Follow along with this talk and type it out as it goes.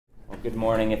Good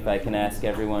morning. If I can ask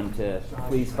everyone to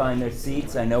please find their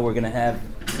seats. I know we're going to have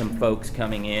some folks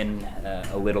coming in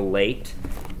a little late,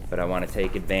 but I want to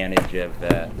take advantage of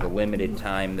the limited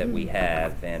time that we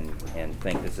have and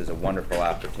think this is a wonderful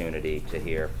opportunity to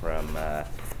hear from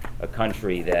a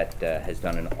country that has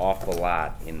done an awful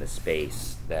lot in the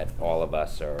space that all of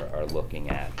us are looking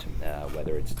at,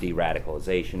 whether it's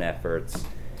de-radicalization efforts,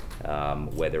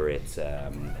 whether it's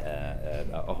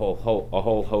a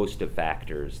whole host of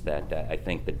factors that I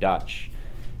think the Dutch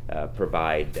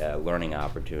provide learning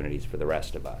opportunities for the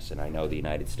rest of us. And I know the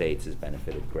United States has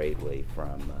benefited greatly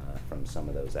from some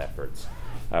of those efforts.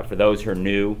 For those who are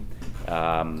new,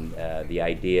 the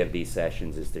idea of these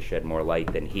sessions is to shed more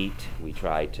light than heat. We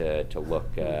try to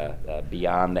look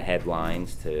beyond the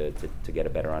headlines to get a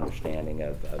better understanding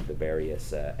of the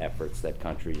various efforts that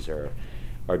countries are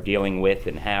dealing with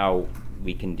and how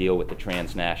we can deal with the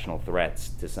transnational threats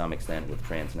to some extent with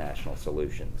transnational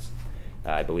solutions.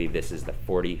 I believe this is the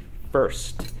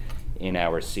 41st in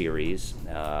our series.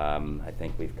 I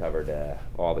think we've covered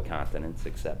all the continents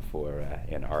except for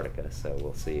Antarctica, so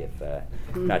we'll see if,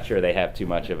 not sure they have too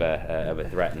much of a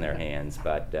threat in their hands,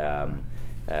 but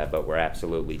we're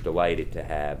absolutely delighted to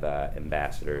have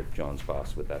Ambassador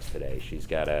Jones-Bos with us today. She's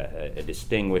got a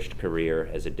distinguished career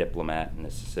as a diplomat and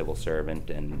as a civil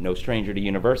servant, and no stranger to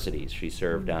universities. She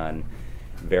served on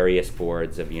various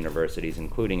boards of universities,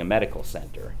 including a medical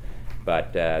center.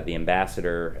 But the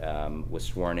ambassador was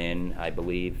sworn in, I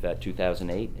believe,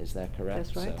 2008, is that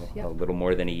correct? That's right, So yeah. a little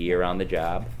more than a year on the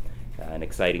job. An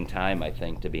exciting time, I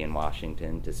think, to be in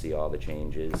Washington, to see all the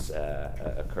changes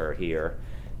occur here.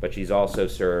 But she's also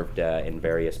served in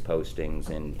various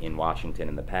postings in Washington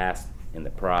in the past, in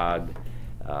the Prague,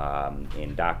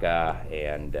 in Dhaka,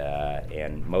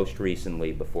 and most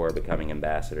recently, before becoming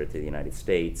ambassador to the United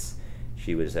States,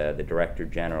 she was the Director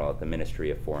General at the Ministry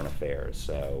of Foreign Affairs.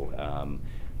 So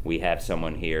we have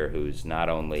someone here who's not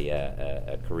only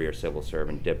a career civil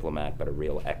servant diplomat, but a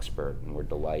real expert, and we're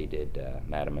delighted,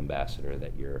 Madam Ambassador,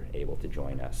 that you're able to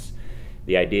join us.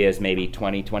 The idea is maybe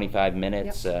 20, 25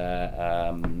 minutes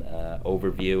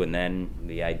overview, and then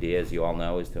the idea, as you all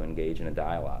know, is to engage in a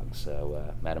dialogue.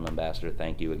 So, Madam Ambassador,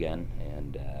 thank you again,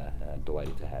 and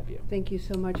delighted to have you. Thank you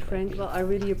so much, Frank. Well, I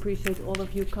really appreciate all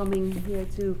of you coming here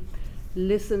to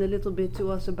listen a little bit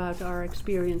to us about our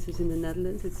experiences in the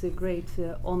Netherlands. It's a great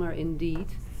honor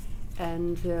indeed.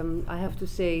 And I have to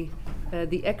say,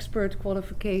 the expert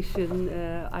qualification,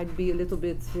 I'd be a little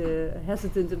bit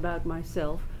hesitant about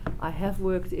myself. I have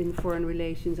worked in foreign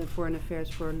relations and foreign affairs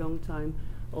for a long time.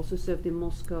 Also served in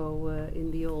Moscow in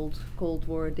the old Cold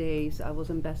War days. I was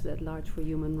ambassador at large for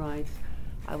human rights.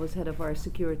 I was head of our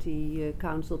Security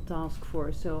Council task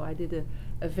force, so I did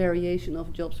a variation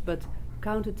of jobs. But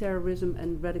counterterrorism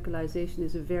and radicalization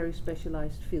is a very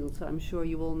specialized field, so I'm sure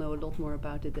you all know a lot more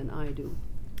about it than I do.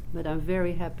 But I'm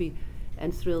very happy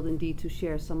and thrilled indeed to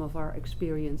share some of our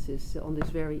experiences on this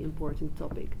very important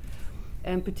topic.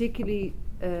 And particularly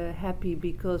happy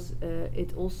because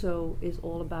it also is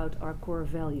all about our core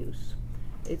values.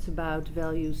 It's about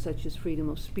values such as freedom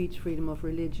of speech, freedom of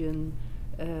religion,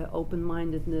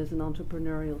 open-mindedness and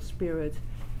entrepreneurial spirit.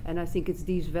 And I think it's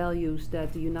these values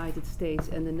that the United States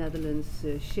and the Netherlands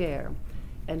share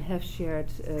and have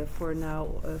shared for now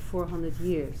 400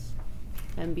 years.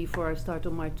 And before I start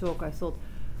on my talk, I thought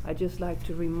I'd just like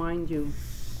to remind you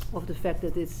of the fact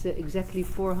that it's exactly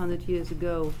 400 years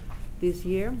ago this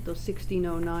year, it was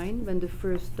 1609, when the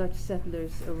first Dutch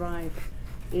settlers arrived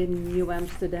in New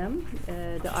Amsterdam,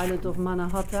 the island of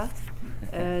Mannahatta.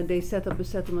 They set up a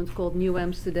settlement called New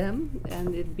Amsterdam,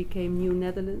 and it became New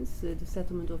Netherlands, the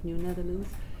settlement of New Netherlands.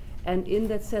 And in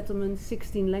that settlement,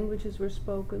 16 languages were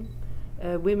spoken.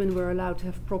 Women were allowed to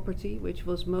have property, which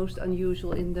was most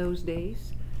unusual in those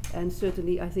days. And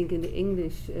certainly, I think in the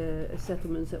English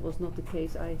settlements, that was not the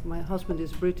case. My husband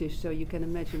is British, so you can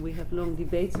imagine we have long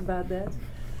debates about that.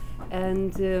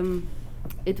 And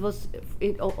it was,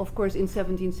 of course, in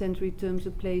 17th century terms,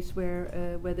 a place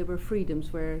where there were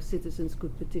freedoms, where citizens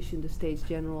could petition the States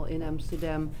General in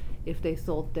Amsterdam if they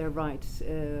thought their rights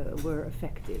were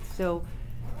affected. So,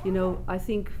 you know, I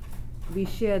think we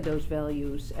share those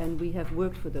values, and we have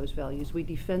worked for those values. We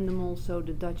defend them also.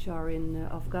 The Dutch are in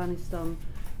Afghanistan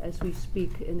as we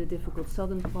speak, in the difficult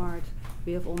southern part.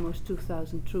 We have almost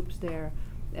 2,000 troops there,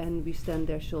 and we stand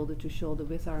there shoulder to shoulder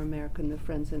with our American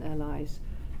friends and allies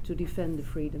to defend the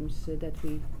freedoms that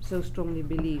we so strongly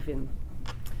believe in.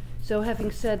 So having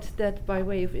said that, by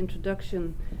way of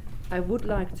introduction, I would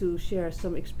like to share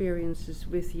some experiences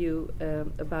with you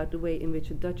about the way in which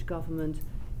the Dutch government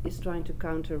is trying to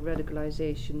counter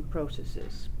radicalization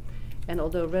processes. And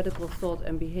although radical thought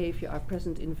and behavior are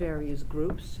present in various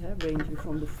groups, ranging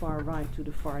from the far right to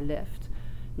the far left,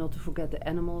 not to forget the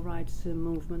animal rights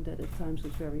movement that at times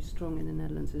was very strong in the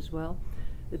Netherlands as well,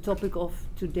 the topic of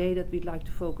today that we'd like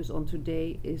to focus on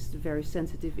today is the very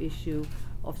sensitive issue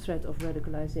of threat of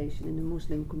radicalization in the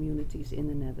Muslim communities in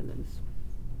the Netherlands.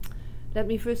 Let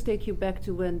me first take you back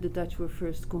to when the Dutch were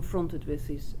first confronted with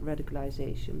this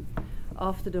radicalization.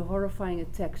 After the horrifying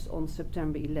attacks on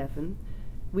September 11,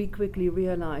 we quickly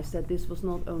realized that this was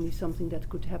not only something that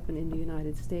could happen in the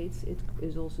United States, it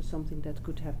is also something that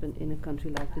could happen in a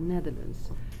country like the Netherlands.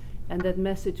 And that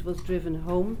message was driven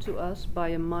home to us by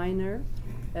a minor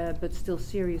but still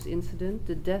serious incident,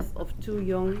 the death of 2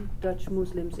 young Dutch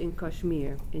Muslims in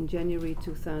Kashmir in January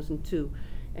 2002.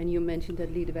 And you mentioned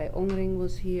that Liedewij Ongering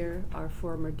was here, our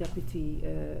former deputy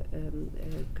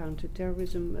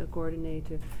counterterrorism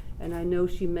coordinator, and I know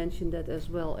she mentioned that as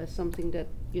well as something that,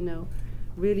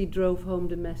 really drove home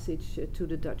the message to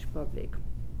the Dutch public.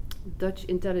 Dutch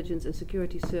intelligence and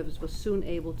security service was soon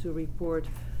able to report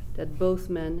that both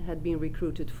men had been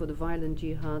recruited for the violent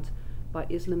jihad by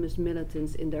Islamist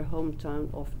militants in their hometown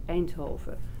of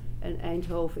Eindhoven. And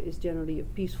Eindhoven is generally a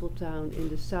peaceful town in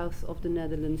the south of the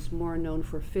Netherlands, more known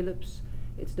for Philips.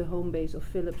 It's the home base of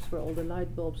Philips, where all the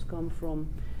light bulbs come from.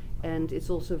 And it's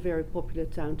also a very popular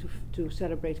town to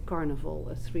celebrate Carnival,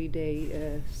 a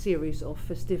 3-day series of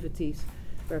festivities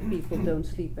where people don't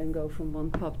sleep and go from one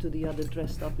pub to the other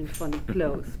dressed up in funny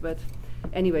clothes. But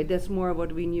anyway, that's more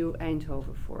what we knew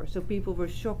Eindhoven for. So people were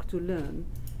shocked to learn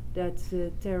that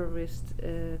terrorists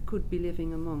could be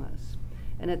living among us.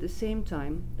 And at the same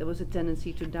time, there was a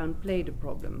tendency to downplay the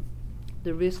problem.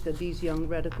 The risk that these young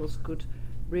radicals could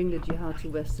bring the jihad to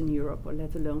Western Europe, or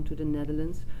let alone to the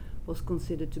Netherlands, was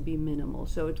considered to be minimal.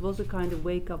 So it was a kind of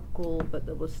wake-up call, but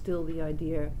there was still the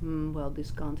idea, well,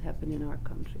 this can't happen in our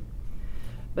country.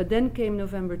 But then came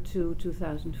November 2,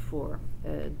 2004.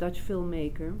 A Dutch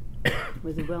filmmaker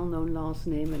with a well-known last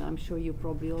name, and I'm sure you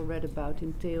probably all read about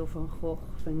him, Theo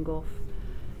van Gogh,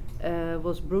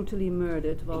 was brutally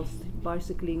murdered whilst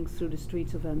bicycling through the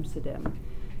streets of Amsterdam.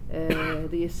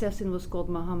 The assassin was called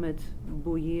Mohamed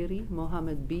Bouyeri,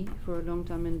 Mohamed B for a long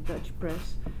time in the Dutch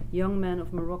press, young man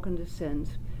of Moroccan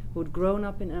descent who had grown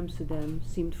up in Amsterdam,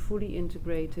 seemed fully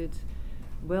integrated,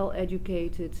 well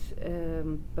educated,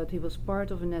 but he was part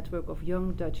of a network of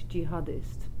young Dutch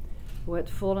jihadists who had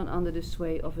fallen under the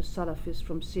sway of a Salafist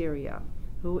from Syria,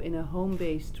 who in a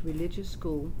home-based religious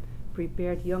school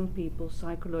prepared young people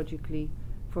psychologically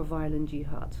for violent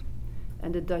jihad.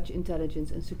 And the Dutch intelligence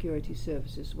and security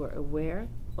services were aware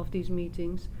of these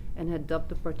meetings and had dubbed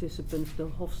the participants the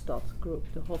Hofstad group.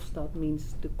 The Hofstad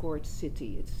means the court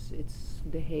city. It's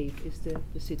The Hague is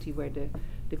the city where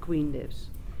the Queen lives.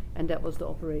 And that was the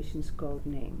operations code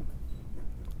name.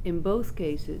 In both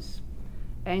cases,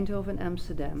 Eindhoven and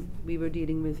Amsterdam, we were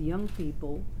dealing with young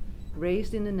people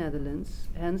raised in the Netherlands,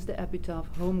 hence the epitaph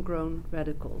homegrown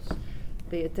radicals.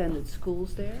 They attended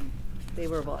schools there, they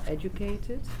were well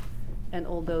educated, and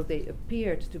although they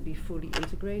appeared to be fully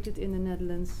integrated in the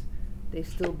Netherlands, they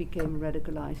still became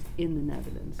radicalized in the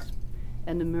Netherlands.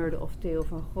 And the murder of Theo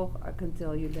van Gogh, I can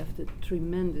tell you, left a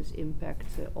tremendous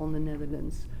impact on the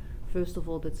Netherlands. First of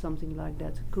all, that something like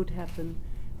that could happen,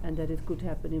 and that it could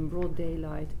happen in broad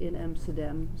daylight in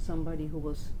Amsterdam, somebody who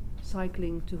was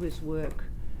cycling to his work,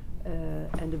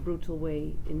 and the brutal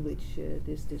way in which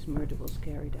this murder was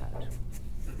carried out.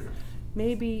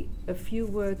 Maybe a few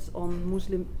words on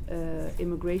Muslim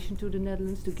immigration to the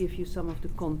Netherlands to give you some of the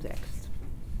context.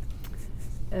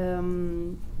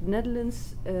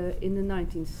 Netherlands in the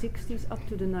 1960s, up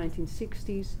to the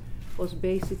 1960s, was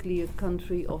basically a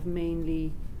country of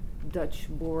mainly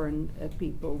Dutch-born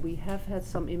people. We have had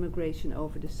some immigration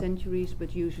over the centuries,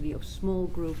 but usually of small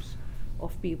groups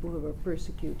of people who were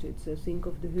persecuted. So think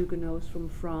of the Huguenots from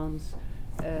France,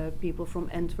 people from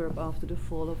Antwerp after the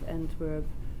fall of Antwerp,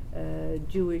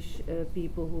 Jewish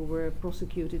people who were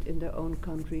prosecuted in their own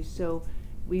countries. So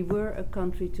we were a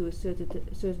country to a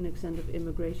certain extent of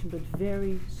immigration, but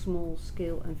very small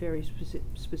scale and very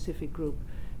specific group.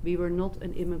 We were not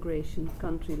an immigration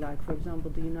country like, for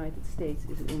example, the United States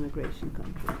is an immigration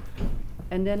country.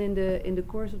 And then in the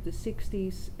course of the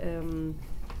 60s,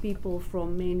 people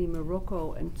from mainly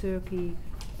Morocco and Turkey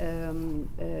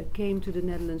came to the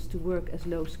Netherlands to work as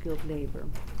low-skilled labor.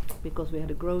 Because we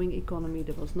had a growing economy,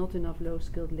 there was not enough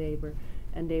low-skilled labor,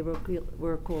 and they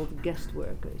were called guest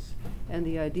workers. And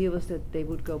the idea was that they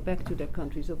would go back to their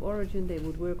countries of origin, they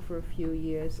would work for a few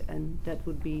years, and that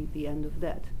would be the end of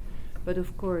that. But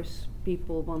of course,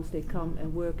 people, once they come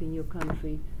and work in your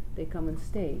country, they come and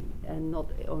stay. And not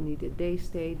only did they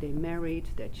stay, they married,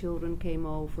 their children came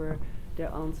over,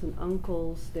 their aunts and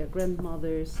uncles, their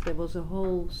grandmothers. There was a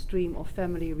whole stream of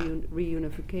family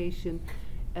reunification,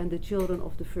 and the children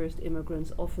of the first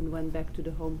immigrants often went back to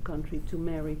the home country to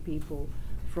marry people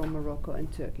from Morocco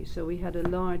and Turkey. So we had a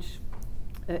large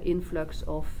influx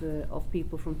of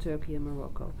people from Turkey and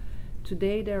Morocco.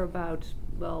 Today there are about,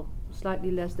 well, slightly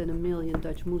less than 1 million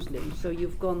Dutch Muslims. So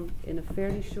you've gone in a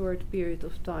fairly short period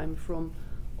of time from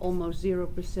almost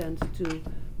 0% to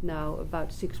now about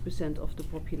 6% of the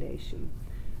population.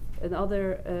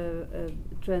 Another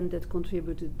trend that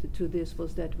contributed to this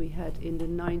was that we had in the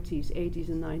 80s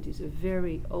and 90s, a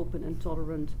very open and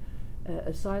tolerant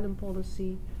asylum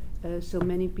policy. So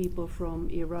many people from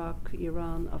Iraq,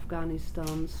 Iran,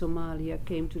 Afghanistan, Somalia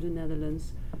came to the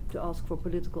Netherlands to ask for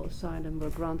political asylum,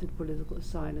 were granted political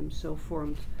asylum, so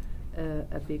formed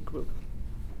a big group.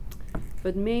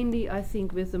 But mainly, I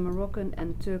think, with the Moroccan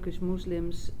and Turkish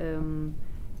Muslims,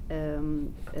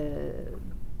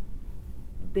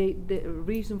 the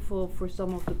reason for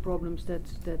some of the problems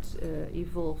that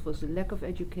evolved was a lack of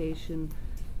education,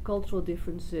 cultural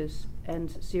differences, and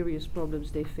serious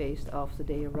problems they faced after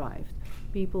they arrived.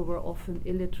 People were often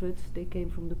illiterate. They came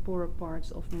from the poorer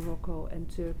parts of Morocco and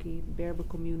Turkey, Berber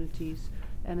communities,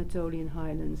 Anatolian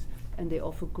highlands, and they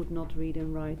often could not read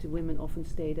and write. The women often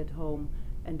stayed at home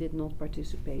and did not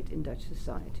participate in Dutch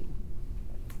society.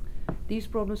 These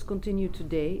problems continue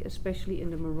today, especially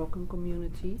in the Moroccan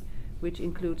community, which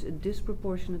includes a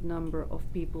disproportionate number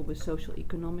of people with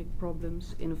socio-economic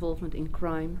problems, involvement in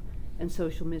crime, and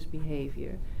social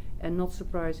misbehavior, and not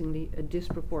surprisingly, a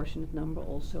disproportionate number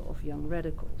also of young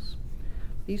radicals.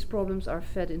 These problems are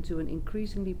fed into an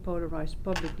increasingly polarized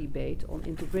public debate on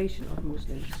integration of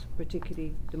Muslims,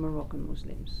 particularly the Moroccan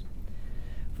Muslims.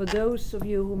 For those of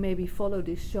you who maybe follow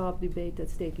this sharp debate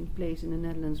that's taking place in the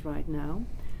Netherlands right now,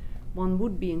 one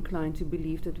would be inclined to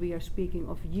believe that we are speaking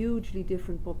of hugely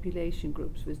different population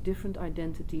groups with different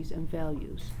identities and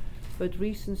values. But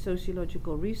recent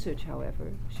sociological research,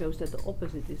 however, shows that the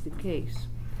opposite is the case.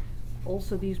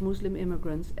 Also, these Muslim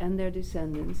immigrants and their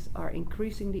descendants are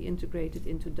increasingly integrated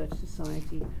into Dutch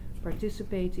society,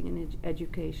 participating in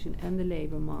education and the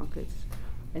labor markets,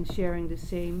 and sharing the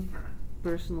same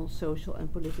personal, social,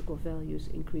 and political values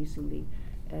increasingly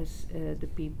as the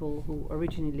people who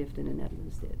originally lived in the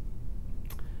Netherlands did.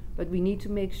 But we need to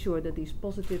make sure that these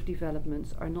positive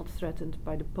developments are not threatened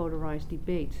by the polarized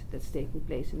debate that's taking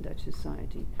place in Dutch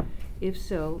society. If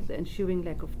so, the ensuing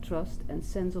lack of trust and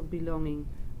sense of belonging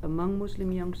among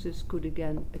Muslim youngsters could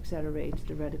again accelerate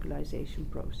the radicalization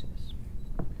process.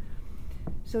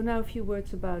 So now a few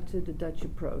words about the Dutch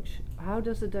approach. How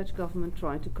does the Dutch government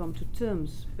try to come to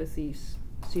terms with these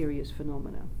serious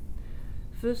phenomena?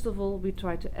 First of all, we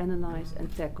try to analyze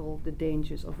and tackle the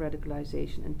dangers of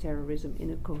radicalization and terrorism in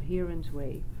a coherent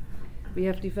way. We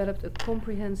have developed a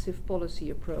comprehensive policy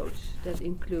approach that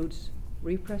includes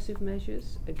repressive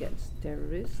measures against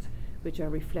terrorists, which are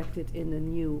reflected in the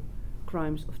new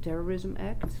Crimes of Terrorism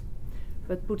Act,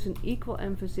 but puts an equal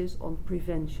emphasis on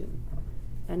prevention.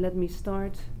 And let me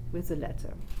start with the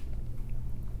latter.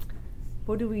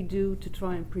 What do we do to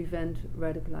try and prevent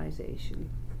radicalization?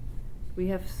 We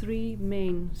have three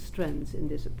main strands in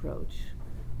this approach.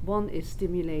 One is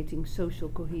stimulating social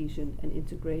cohesion and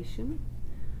integration.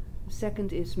 The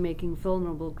second is making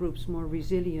vulnerable groups more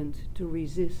resilient to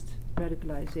resist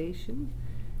radicalization.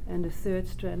 And the third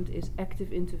strand is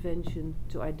active intervention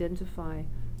to identify,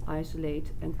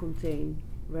 isolate, and contain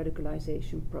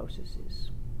radicalization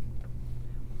processes.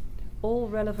 All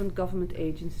relevant government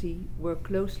agencies work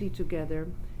closely together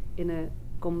in a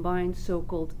combined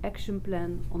so-called action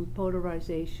plan on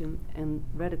polarization and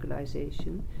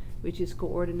radicalization, which is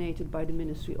coordinated by the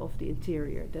Ministry of the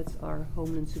Interior. That's our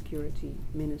Homeland Security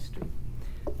Ministry.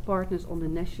 Partners on the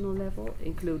national level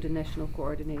include the National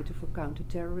Coordinator for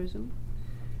Counterterrorism,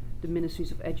 the Ministries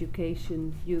of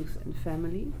Education, Youth and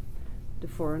Family, the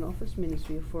Foreign Office,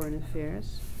 Ministry of Foreign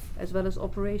Affairs, as well as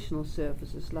operational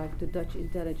services like the Dutch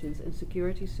Intelligence and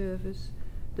Security Service,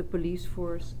 the police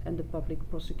force and the Public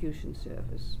Prosecution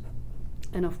Service,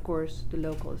 and of course the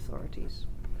local authorities.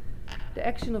 The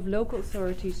action of local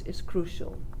authorities is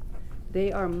crucial. They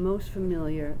are most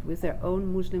familiar with their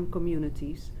own Muslim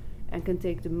communities and can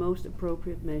take the most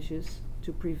appropriate measures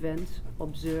to prevent,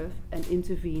 observe and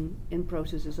intervene in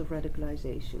processes of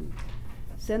radicalization.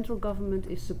 Central government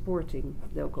is supporting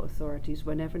local authorities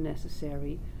whenever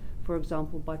necessary, for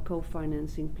example by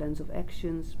co-financing plans of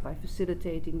actions, by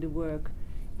facilitating the work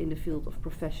in the field of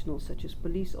professionals such as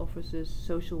police officers,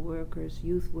 social workers,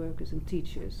 youth workers and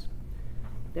teachers.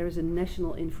 There is a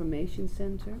National Information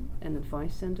Center and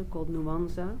Advice Center called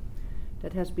Nuanza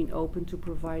that has been opened to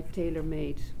provide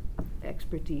tailor-made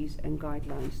expertise and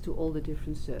guidelines to all the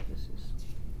different services.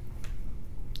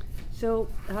 So,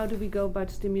 how do we go about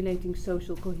stimulating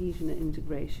social cohesion and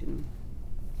integration?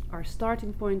 Our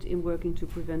starting point in working to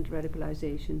prevent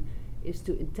radicalization is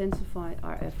to intensify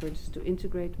our efforts to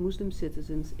integrate Muslim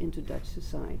citizens into Dutch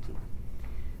society.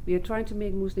 We are trying to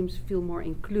make Muslims feel more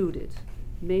included,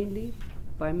 mainly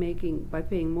by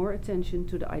paying more attention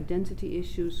to the identity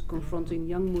issues confronting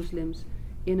young Muslims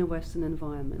in a Western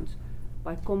environment,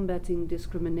 by combating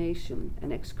discrimination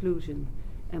and exclusion,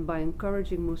 and by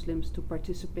encouraging Muslims to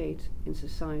participate in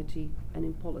society and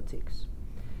in politics.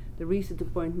 The recent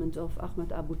appointment of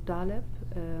Ahmed Abu Taleb,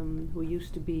 who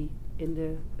used to be in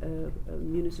the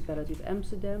municipality of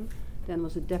Amsterdam, then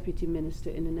was a deputy minister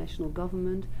in the national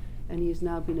government, and he has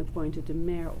now been appointed the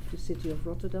mayor of the city of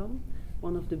Rotterdam,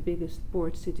 one of the biggest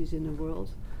port cities in the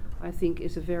world, I think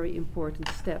is a very important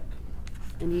step.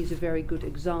 And he's a very good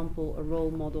example, a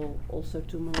role model also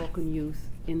to Moroccan youth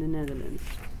in the Netherlands.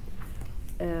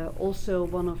 Also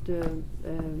one of the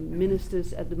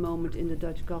ministers at the moment in the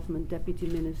Dutch government, deputy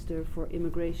minister for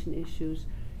immigration issues,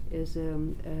 is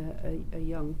a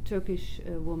young Turkish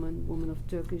woman of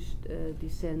Turkish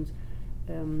descent,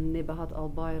 Nebahat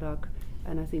Al-Bayrak,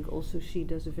 and I think also she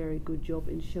does a very good job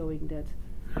in showing that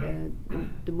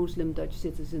the Muslim Dutch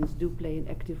citizens do play an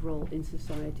active role in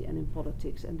society and in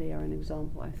politics, and they are an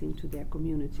example, I think, to their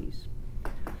communities.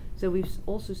 So we've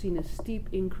also seen a steep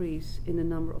increase in the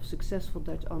number of successful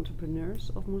Dutch entrepreneurs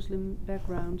of Muslim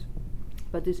background,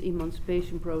 but this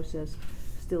emancipation process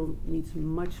still needs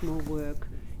much more work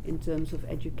in terms of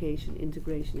education,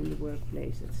 integration in the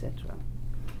workplace, etc.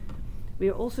 We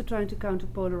are also trying to counter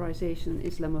polarization and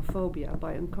Islamophobia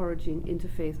by encouraging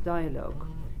interfaith dialogue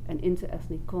and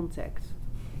inter-ethnic contact.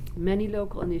 Many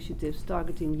local initiatives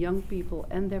targeting young people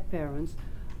and their parents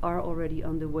are already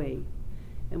underway.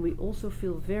 And we also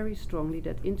feel very strongly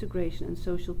that integration and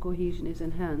social cohesion is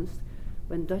enhanced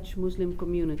when Dutch Muslim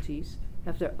communities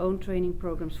have their own training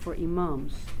programs for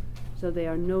imams, so they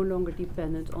are no longer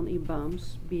dependent on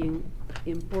imams being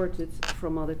imported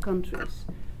from other countries.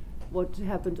 What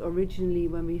happened originally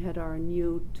when we had our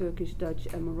new Turkish Dutch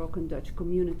and Moroccan Dutch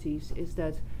communities is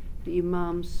that the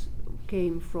imams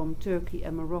came from Turkey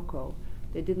and Morocco.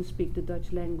 They didn't speak the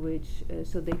Dutch language,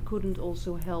 so they couldn't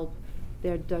also help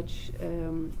their Dutch,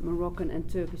 Moroccan and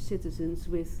Turkish citizens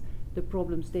with the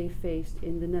problems they faced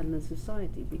in the Netherlands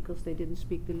society, because they didn't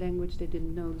speak the language, they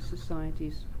didn't know the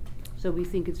societies. So we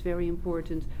think it's very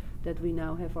important that we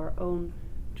now have our own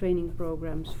training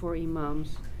programs for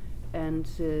imams, and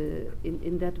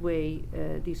in that way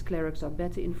these clerics are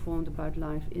better informed about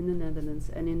life in the Netherlands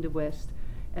and in the West,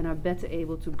 and are better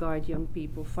able to guide young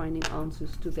people finding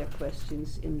answers to their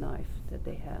questions in life that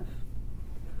they have.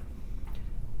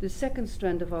 The second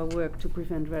strand of our work to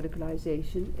prevent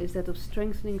radicalization is that of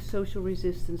strengthening social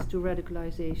resistance to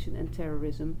radicalization and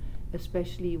terrorism,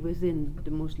 especially within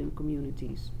the Muslim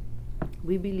communities.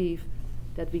 We believe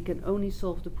that we can only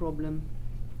solve the problem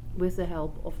with the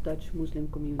help of Dutch Muslim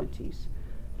communities.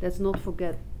 Let's not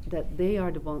forget that they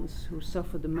are the ones who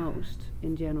suffer the most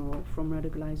in general from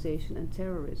radicalization and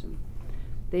terrorism.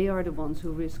 They are the ones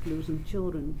who risk losing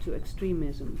children to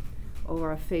extremism,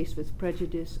 or are faced with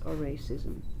prejudice or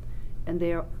racism. And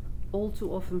they are all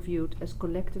too often viewed as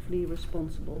collectively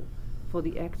responsible for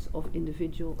the acts of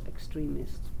individual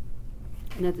extremists.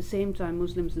 And at the same time,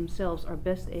 Muslims themselves are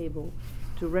best able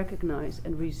to recognize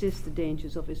and resist the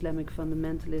dangers of Islamic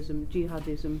fundamentalism,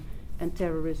 jihadism, and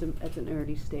terrorism at an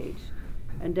early stage.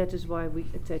 And that is why we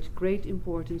attach great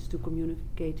importance to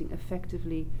communicating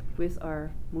effectively with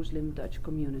our Muslim Dutch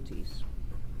communities.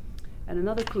 And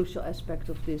another crucial aspect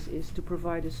of this is to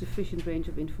provide a sufficient range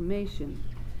of information.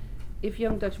 If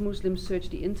young Dutch Muslims search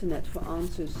the internet for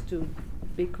answers to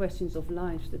big questions of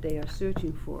life that they are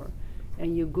searching for,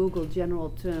 and you Google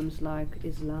general terms like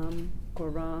Islam,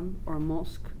 Quran, or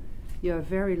mosque, you are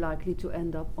very likely to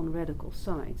end up on radical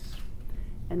sites.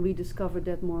 And we discovered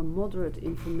that more moderate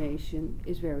information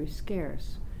is very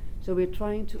scarce. So we're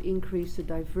trying to increase the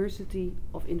diversity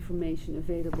of information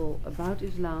available about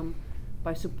Islam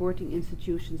by supporting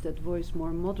institutions that voice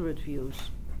more moderate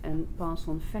views and pass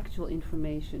on factual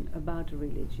information about the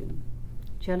religion,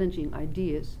 challenging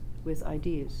ideas with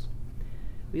ideas.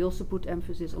 We also put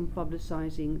emphasis on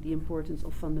publicizing the importance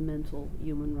of fundamental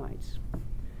human rights.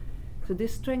 So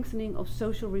this strengthening of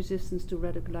social resistance to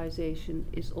radicalization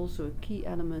is also a key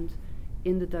element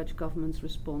in the Dutch government's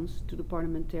response to the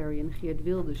parliamentarian Geert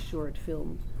Wilders' short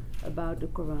film about the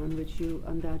Quran, which you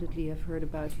undoubtedly have heard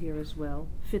about here as well,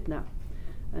 fitna,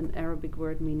 an Arabic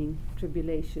word meaning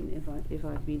tribulation, if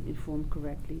I've been informed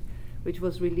correctly, which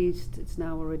was released, it's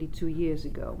now already 2 years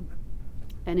ago.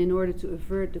 And in order to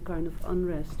avert the kind of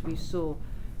unrest we saw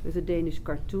with the Danish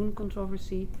cartoon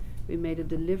controversy, we made a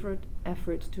deliberate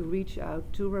effort to reach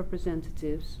out to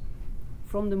representatives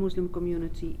from the Muslim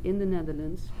community in the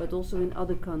Netherlands, but also in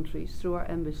other countries through our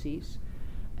embassies.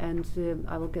 And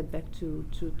I will get back to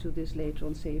this later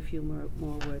on, say a few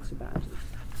more words about it.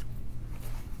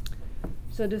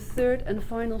 So the third and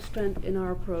final strand in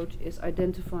our approach is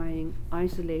identifying,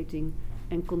 isolating,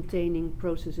 and containing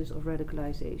processes of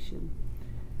radicalization.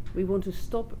 We want to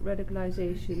stop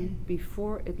radicalization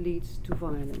before it leads to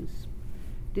violence.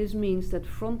 This means that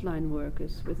frontline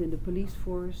workers within the police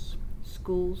force,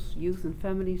 schools, youth and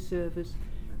family service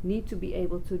need to be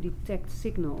able to detect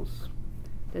signals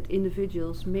that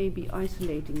individuals may be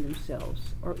isolating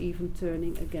themselves or even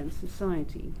turning against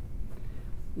society.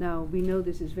 Now, we know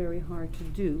this is very hard to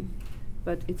do,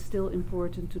 but it's still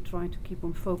important to try to keep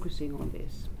on focusing on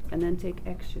this and then take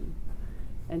action.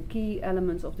 And key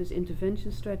elements of this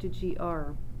intervention strategy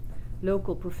are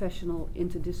local professional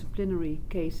interdisciplinary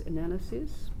case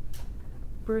analysis,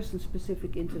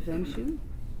 person-specific intervention,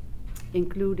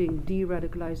 including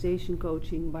de-radicalization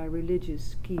coaching by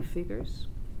religious key figures,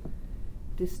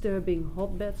 disturbing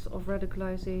hotbeds of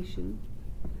radicalization,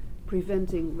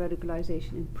 preventing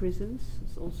radicalization in prisons,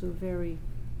 it's also a very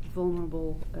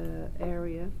vulnerable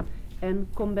area,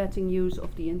 and combating use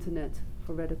of the internet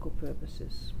for radical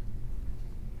purposes.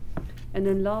 And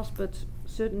then last but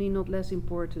certainly not less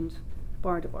important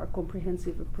part of our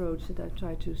comprehensive approach that I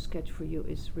try to sketch for you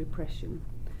is repression.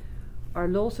 Our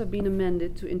laws have been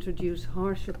amended to introduce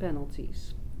harsher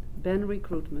penalties, ban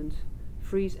recruitment,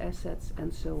 freeze assets,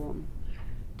 and so on.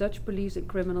 Dutch police and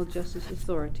criminal justice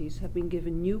authorities have been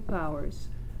given new powers,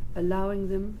 allowing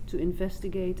them to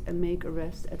investigate and make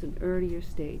arrests at an earlier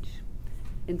stage.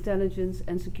 Intelligence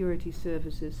and security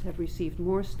services have received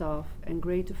more staff and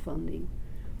greater funding,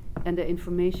 and their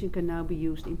information can now be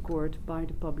used in court by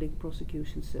the Public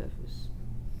Prosecution Service.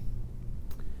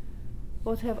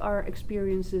 What have our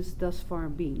experiences thus far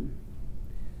been?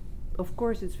 Of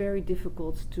course, it's very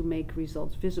difficult to make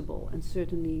results visible, and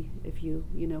certainly if you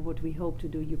know what we hope to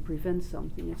do, you prevent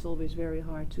something, it's always very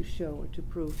hard to show or to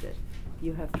prove that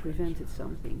you have prevented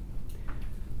something.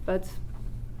 But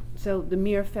so the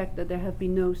mere fact that there have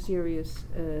been no serious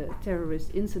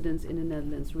terrorist incidents in the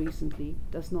Netherlands recently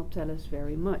does not tell us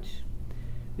very much.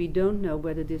 We don't know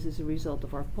whether this is a result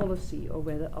of our policy or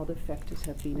whether other factors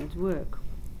have been at work.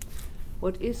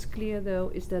 What is clear,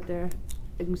 though, is that their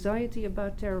anxiety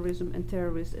about terrorism and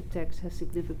terrorist attacks has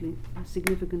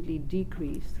significantly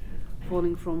decreased,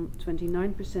 falling from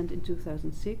 29% in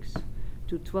 2006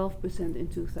 to 12% in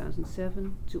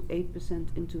 2007 to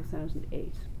 8% in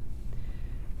 2008.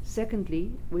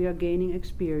 Secondly, we are gaining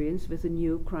experience with the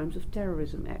new Crimes of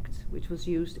Terrorism Act, which was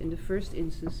used in the first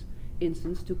instance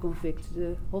to convict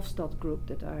the Hofstad group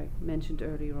that I mentioned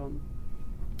earlier on.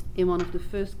 In one of the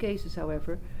first cases,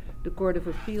 however, the Court of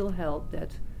Appeal held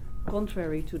that,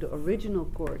 contrary to the original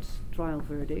court's trial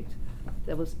verdict,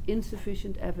 there was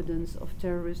insufficient evidence of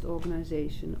terrorist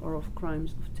organization or of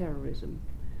crimes of terrorism.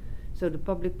 So the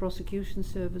Public Prosecution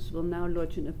Service will now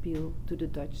lodge an appeal to the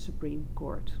Dutch Supreme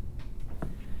Court.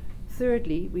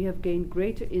 Thirdly, we have gained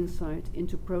greater insight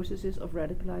into processes of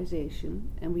radicalization,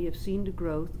 and we have seen the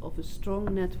growth of a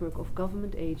strong network of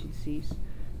government agencies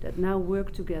that now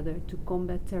work together to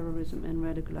combat terrorism and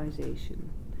radicalization.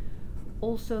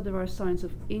 Also, there are signs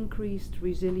of increased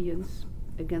resilience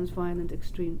against violent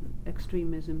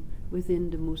extremism within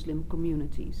the Muslim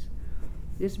communities.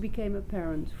 This became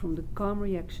apparent from the calm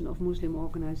reaction of Muslim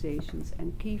organizations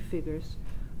and key figures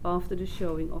after the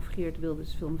showing of Geert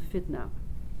Wilders' film Fitna,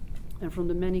 and from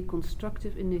the many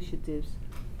constructive initiatives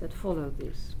that followed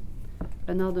this.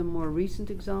 Another more recent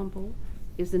example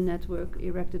is the network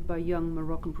erected by young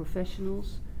Moroccan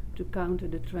professionals to counter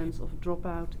the trends of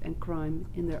dropout and crime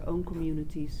in their own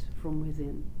communities from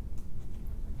within.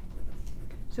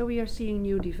 So we are seeing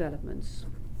new developments.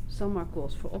 Some are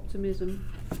cause for optimism,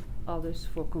 others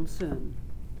for concern.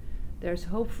 There's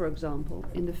hope, for example,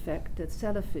 in the fact that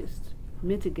Salafists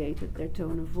mitigated their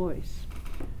tone of voice.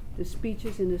 The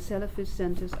speeches in the Salafist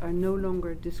centers are no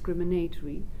longer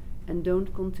discriminatory and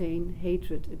don't contain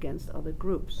hatred against other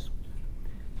groups.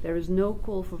 There is no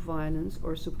call for violence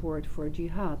or support for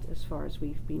jihad as far as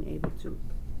we've been able to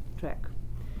track.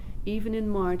 Even in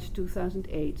March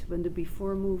 2008, when the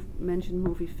before-mentioned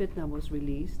movie Fitna was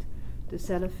released, the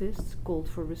Salafists called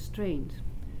for restraint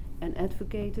and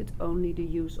advocated only the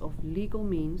use of legal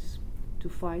means to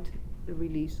fight the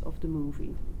release of the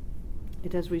movie.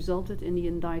 It has resulted in the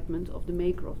indictment of the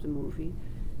maker of the movie,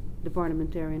 the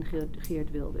parliamentarian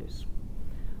Geert Wilders.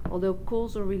 Although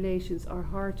causal relations are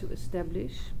hard to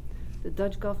establish, The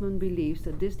Dutch government believes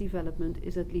that this development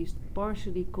is at least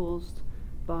partially caused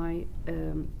by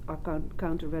our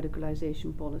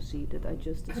counter-radicalization policy that I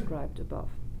just described above.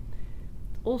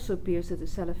 It also appears that the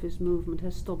Salafist movement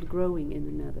has stopped growing in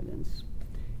the Netherlands.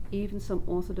 Even some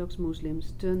Orthodox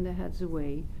Muslims turn their heads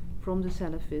away from the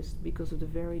Salafists because of the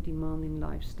very demanding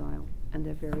lifestyle and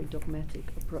their very dogmatic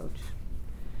approach.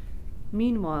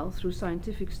 Meanwhile, through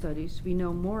scientific studies, we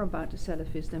know more about the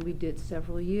Salafists than we did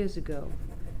several years ago.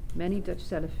 Many Dutch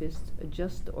Salafists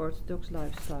adjust the Orthodox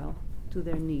lifestyle to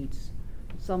their needs.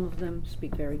 Some of them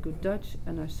speak very good Dutch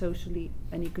and are socially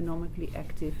and economically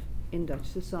active in Dutch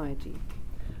society.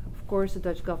 Of course, the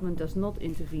Dutch government does not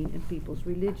intervene in people's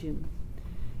religion.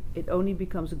 It only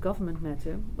becomes a government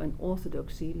matter when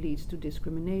orthodoxy leads to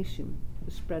discrimination,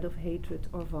 the spread of hatred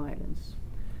or violence.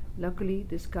 Luckily,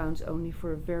 this counts only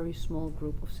for a very small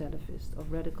group of Salafists,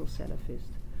 of radical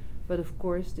Salafists. But of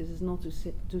course, this is not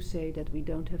to say that we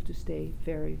don't have to stay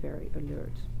very, very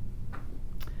alert.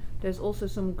 There's also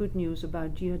some good news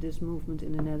about jihadist movement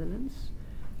in the Netherlands.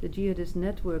 The jihadist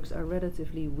networks are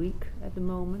relatively weak at the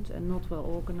moment and not well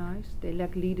organized. They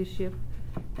lack leadership,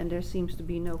 and there seems to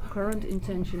be no current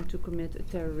intention to commit a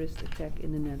terrorist attack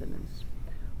in the Netherlands.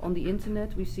 On the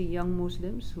internet, we see young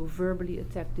Muslims who verbally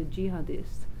attack the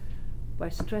jihadists by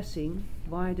stressing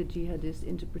why the jihadist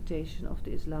interpretation of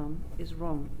the Islam is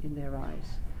wrong in their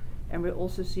eyes. And we're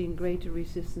also seeing greater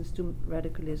resistance to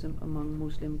radicalism among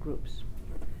Muslim groups.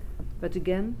 But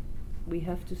again, we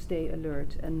have to stay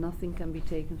alert and nothing can be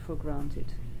taken for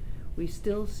granted. We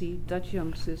still see Dutch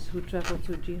youngsters who travel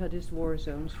to jihadist war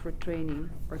zones for training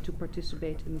or to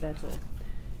participate in battle.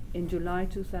 In July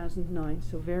 2009,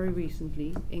 so very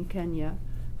recently, in Kenya,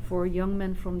 4 young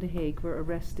men from The Hague were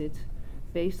arrested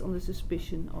based on the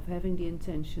suspicion of having the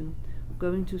intention of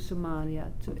going to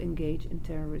Somalia to engage in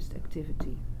terrorist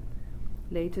activity.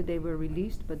 Later they were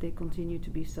released, but they continue to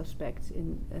be suspects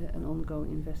in an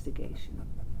ongoing investigation.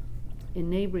 In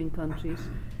neighboring countries,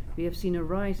 we have seen a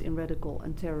rise in radical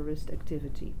and terrorist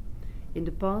activity. In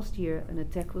the past year, an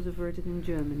attack was averted in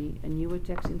Germany and new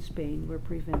attacks in Spain were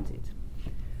prevented.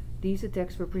 These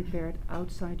attacks were prepared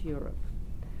outside Europe.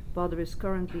 While there is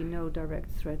currently no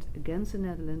direct threat against the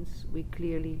Netherlands, we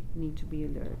clearly need to be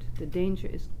alert. The danger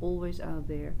is always out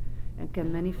there and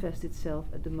can manifest itself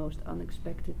at the most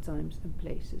unexpected times and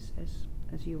places,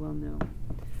 as you well know.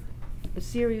 A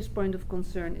serious point of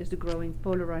concern is the growing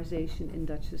polarization in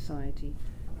Dutch society.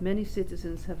 Many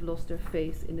citizens have lost their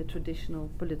faith in the traditional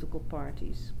political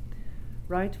parties.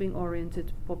 Right-wing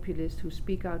oriented populists who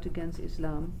speak out against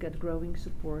Islam get growing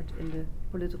support in the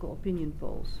political opinion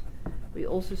polls. We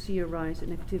also see a rise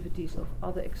in activities of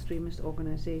other extremist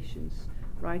organizations,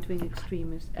 right-wing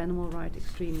extremists, animal rights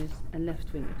extremists, and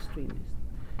left-wing extremists.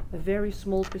 A very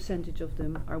small percentage of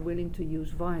them are willing to use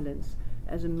violence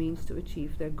as a means to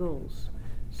achieve their goals.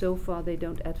 So far, they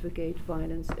don't advocate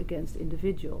violence against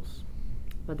individuals,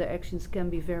 but their actions can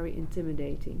be very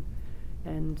intimidating.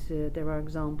 And there are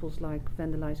examples like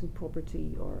vandalizing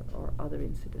property or other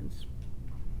incidents.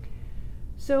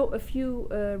 So a few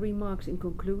remarks in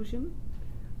conclusion.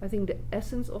 I think the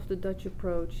essence of the Dutch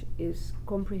approach is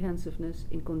comprehensiveness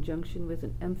in conjunction with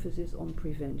an emphasis on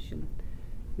prevention.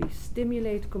 We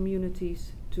stimulate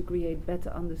communities to create better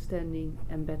understanding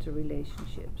and better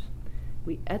relationships.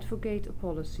 We advocate a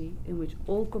policy in which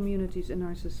all communities in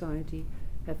our society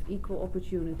have equal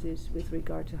opportunities with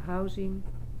regard to housing,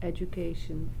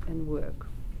 education and work.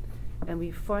 And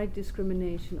we fight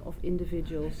discrimination of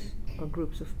individuals or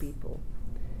groups of people.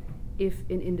 If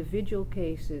in individual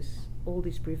cases all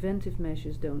these preventive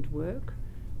measures don't work,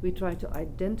 we try to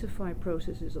identify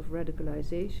processes of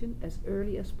radicalization as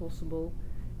early as possible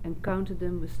and counter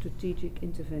them with strategic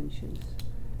interventions.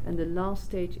 And the last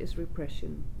stage is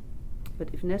repression. But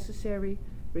if necessary,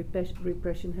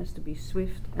 repression has to be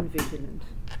swift and vigilant.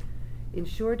 In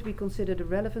short, we consider the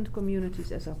relevant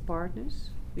communities as our partners.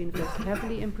 We invest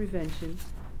heavily in prevention,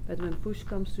 but when push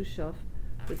comes to shove,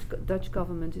 the Dutch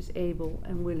government is able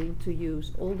and willing to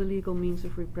use all the legal means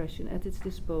of repression at its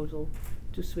disposal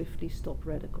to swiftly stop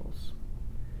radicals.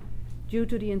 Due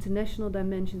to the international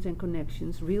dimensions and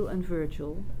connections, real and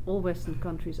virtual, all Western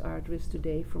countries are at risk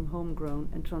today from homegrown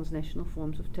and transnational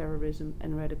forms of terrorism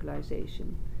and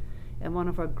radicalization. And one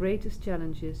of our greatest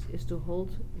challenges is to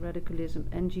halt radicalism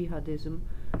and jihadism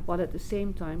while at the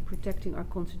same time protecting our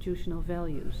constitutional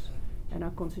values and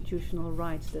our constitutional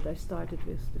rights that I started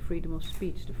with, the freedom of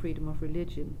speech, the freedom of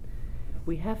religion.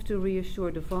 We have to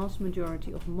reassure the vast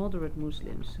majority of moderate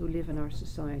Muslims who live in our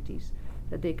societies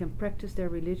that they can practice their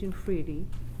religion freely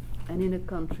and in a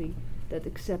country that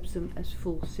accepts them as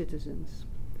full citizens.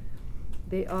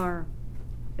 They are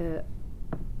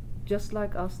Just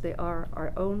like us, they are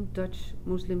our own Dutch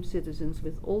Muslim citizens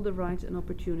with all the rights and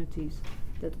opportunities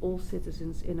that all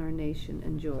citizens in our nation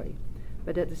enjoy,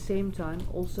 but at the same time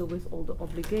also with all the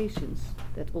obligations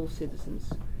that all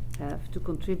citizens have to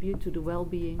contribute to the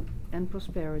well-being and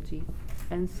prosperity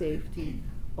and safety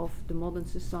of the modern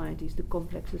societies, the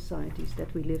complex societies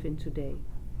that we live in today.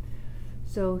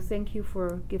 So thank you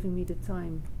for giving me the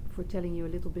time for telling you a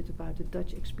little bit about the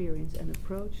Dutch experience and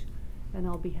approach, and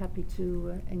I'll be happy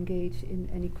to engage in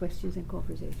any questions and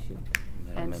conversation.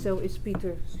 And so is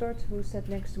Peter Stort, who sat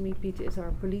next to me. Peter is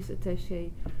our police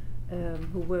attaché,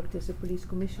 who worked as a police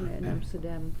commissioner in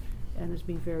Amsterdam and has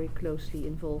been very closely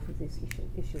involved with these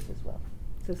issues as well.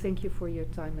 So thank you for your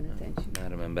time and attention.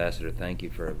 Madam Ambassador, thank you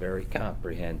for a very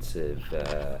comprehensive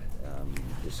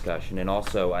discussion. And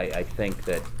also, I think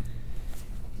that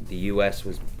the U.S.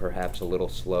 was perhaps a little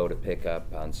slow to pick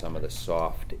up on some of the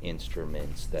soft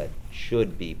instruments that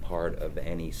should be part of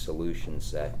any solution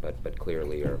set, but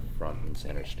clearly are front and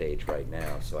center stage right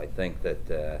now. So I think that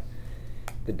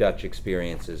the Dutch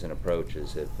experiences and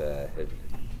approaches have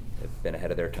been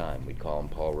ahead of their time. We call them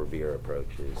Paul Revere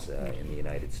approaches in the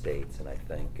United States, and I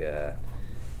think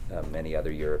many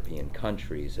other European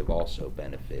countries have also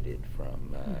benefited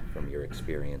from your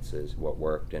experiences, what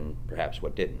worked and perhaps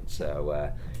what didn't.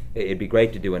 So it'd be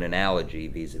great to do an analogy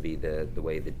vis-a-vis the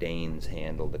way the Danes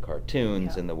handled the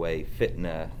cartoons and the way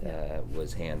Fitna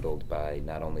was handled by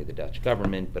not only the Dutch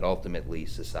government but ultimately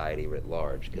society writ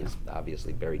large, because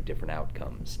obviously very different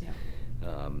outcomes.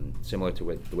 Similar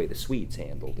to the way the Swedes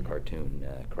handled the cartoon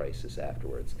crisis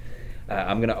afterwards.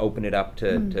 I'm going to open it up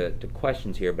to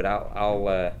questions here, but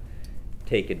I'll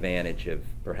take advantage of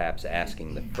perhaps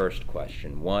asking the first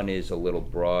question. One is a little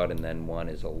broad, and then one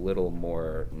is a little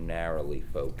more narrowly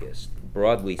focused.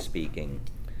 Broadly speaking,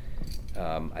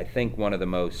 I think one of the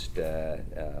most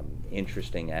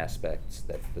interesting aspects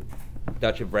that the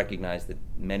Dutch have recognized that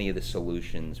many of the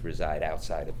solutions reside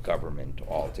outside of government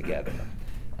altogether.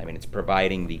 I mean, it's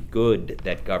providing the good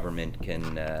that government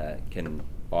can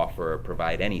offer or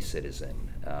provide any citizen,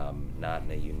 not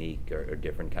in a unique or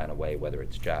different kind of way, whether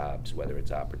it's jobs, whether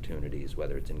it's opportunities,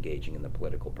 whether it's engaging in the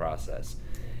political process.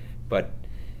 But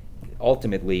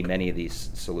ultimately, many of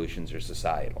these solutions are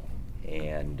societal,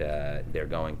 and they're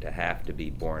going to have to be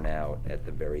borne out at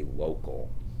the very local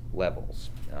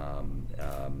levels.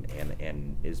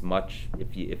 And as much,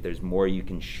 if there's more you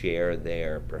can share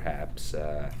there, perhaps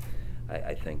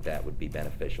I think that would be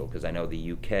beneficial, because I know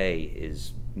the UK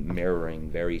is mirroring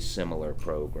very similar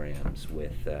programs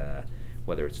with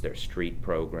whether it's their street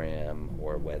program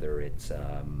or whether it's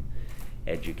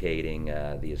educating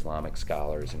the Islamic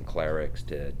scholars and clerics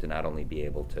to not only be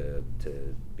able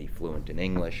to be fluent in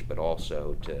English, but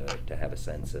also to have a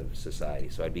sense of society.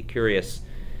 So I'd be curious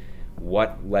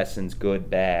what lessons, good,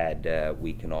 bad,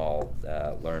 we can all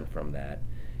learn from that.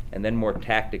 And then more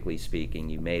tactically speaking,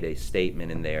 you made a statement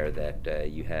in there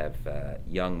that you have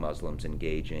young Muslims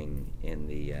engaging in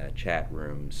the chat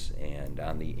rooms and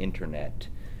on the internet,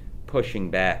 pushing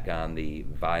back on the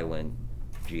violent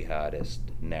jihadist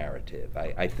narrative.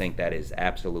 I think that is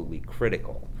absolutely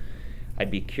critical.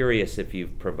 I'd be curious if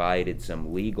you've provided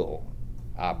some legal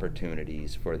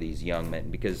opportunities for these young men,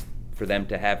 because for them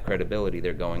to have credibility,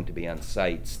 they're going to be on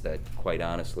sites that, quite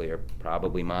honestly, are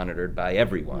probably monitored by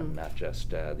everyone, not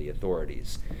just the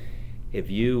authorities. Have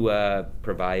you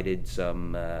provided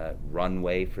some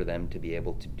runway for them to be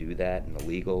able to do that in a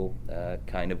legal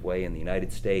kind of way? In the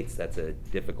United States, that's a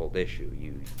difficult issue.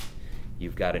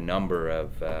 You've got a number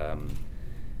of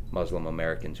Muslim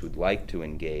Americans who'd like to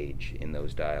engage in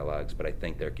those dialogues, but I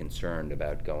think they're concerned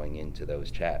about going into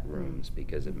those chat rooms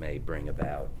because it may bring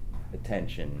about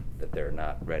attention that they're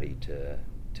not ready to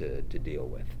deal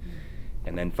with.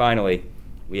 And then finally,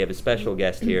 we have a special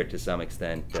guest here to some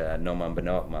extent, Noman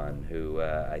Benotman, who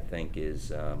I think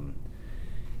is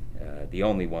the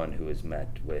only one who has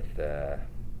met with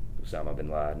Osama bin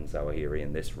Laden, Zawahiri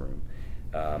in this room,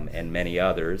 and many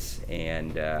others.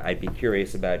 And I'd be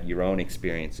curious about your own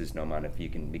experiences, Noman, if you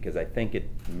can, because I think it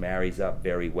marries up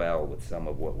very well with some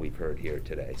of what we've heard here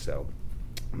today. So,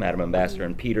 Madam Ambassador,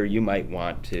 and Peter, you might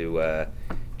want to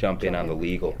jump in on the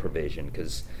legal provision,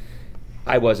 because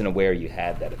I wasn't aware you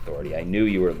had that authority. I knew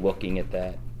you were looking at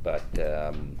that, but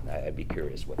I'd be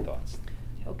curious what thoughts.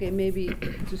 Okay, maybe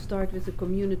to start with the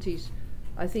communities.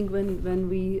 I think when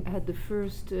we had the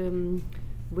first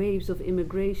waves of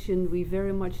immigration, we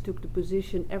very much took the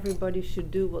position everybody should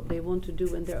do what they want to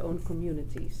do in their own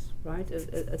communities, right?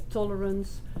 A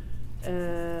tolerance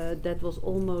that was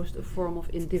almost a form of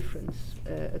indifference,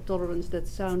 a tolerance that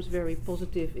sounds very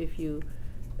positive if you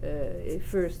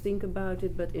first think about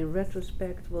it, but in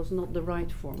retrospect was not the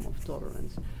right form of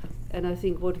tolerance. And I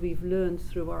think what we've learned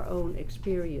through our own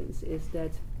experience is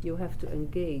that you have to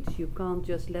engage. You can't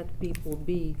just let people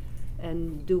be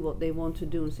and do what they want to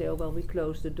do and say, oh, well, we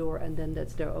close the door and then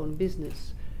that's their own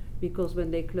business. Because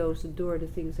when they close the door, the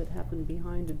things that happen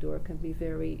behind the door can be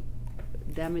very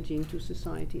damaging to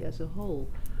society as a whole.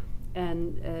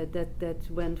 And that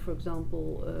when, for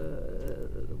example,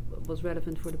 was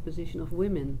relevant for the position of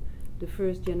women, the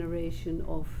first generation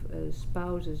of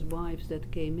spouses, wives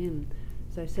that came in,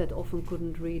 as I said, often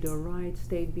couldn't read or write,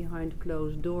 stayed behind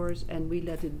closed doors, and we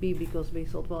let it be because we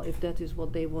thought, well, if that is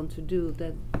what they want to do,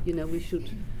 that we should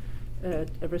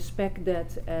respect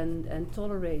that and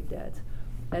tolerate that.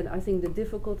 And I think the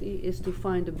difficulty is to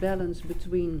find a balance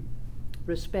between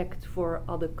respect for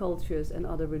other cultures and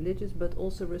other religions, but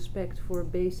also respect for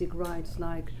basic rights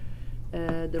like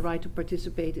the right to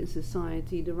participate in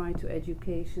society, the right to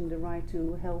education, the right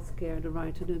to health care, the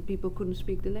right to people couldn't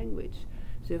speak the language.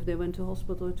 So if they went to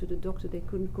hospital or to the doctor, they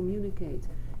couldn't communicate.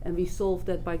 And we solved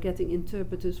that by getting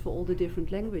interpreters for all the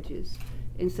different languages,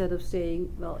 instead of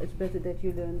saying, well, it's better that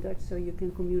you learn Dutch so you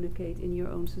can communicate in your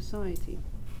own society.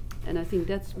 And I think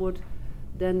that's what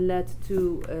then led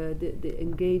to the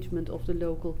engagement of the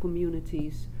local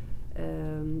communities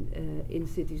in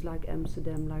cities like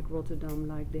Amsterdam, like Rotterdam,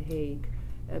 like The Hague.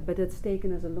 But that's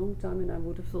taken us a long time, and I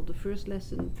would have thought the first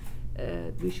lesson,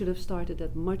 we should have started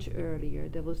that much earlier.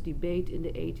 There was debate in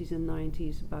the 80s and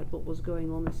 90s about what was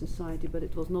going on in society, but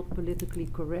it was not politically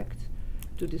correct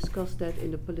to discuss that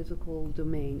in the political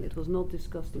domain. It was not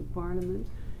discussed in Parliament.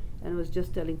 And I was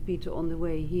just telling Peter on the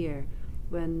way here,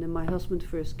 when my husband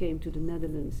first came to the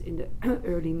Netherlands in the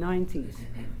early 90s,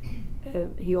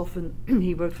 he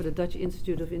worked for the Dutch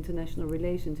Institute of International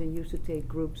Relations and used to take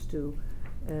groups to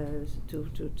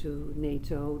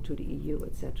NATO, to the EU,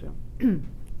 etc.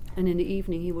 And in the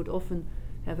evening he would often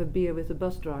have a beer with a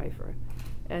bus driver.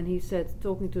 And he said,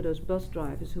 talking to those bus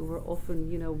drivers who were often,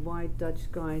 white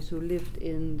Dutch guys who lived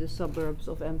in the suburbs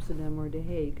of Amsterdam or The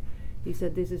Hague, he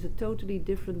said, this is a totally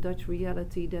different Dutch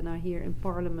reality than I hear in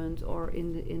Parliament or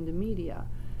in the media.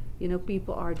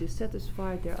 People are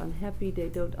dissatisfied, they're unhappy, they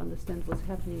don't understand what's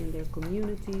happening in their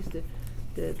communities,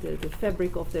 the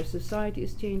fabric of their society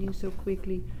is changing so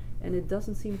quickly, and it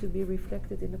doesn't seem to be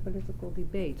reflected in the political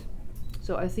debate.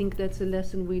 So I think that's a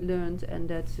lesson we learned, and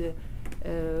that's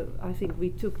I think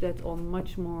we took that on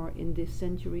much more in this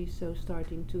century, so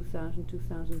starting 2000,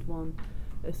 2001,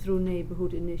 through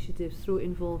neighborhood initiatives, through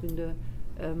involving the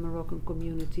Moroccan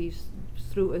communities,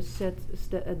 through a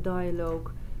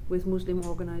dialogue with Muslim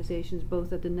organizations,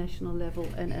 both at the national level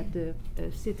and at the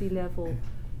city level,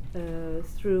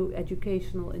 through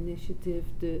educational initiative,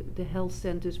 the health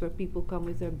centers where people come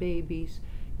with their babies,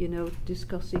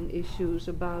 discussing issues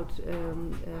about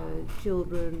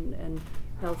children and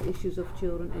health issues of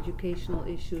children, educational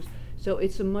issues. So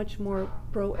it's a much more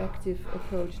proactive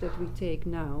approach that we take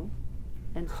now.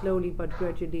 And slowly but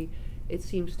gradually it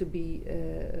seems to be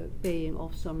paying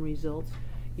off some results.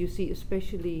 You see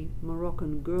especially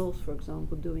Moroccan girls, for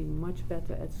example, doing much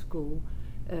better at school,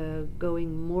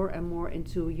 going more and more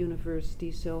into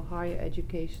universities, so higher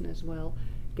education as well,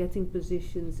 getting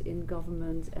positions in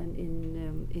government and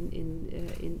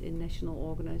in national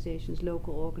organizations,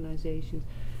 local organizations.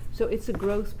 So it's a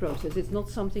growth process. It's not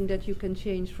something that you can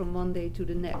change from one day to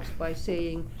the next by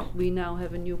saying we now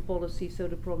have a new policy so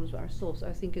the problems are solved.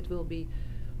 I think it will be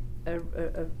a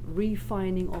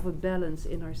refining of a balance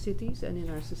in our cities and in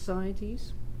our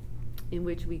societies, in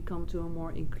which we come to a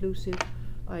more inclusive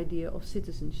idea of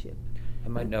citizenship. I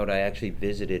might note I actually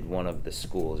visited one of the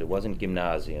schools. It wasn't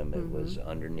gymnasium, it was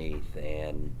underneath,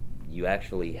 and you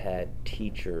actually had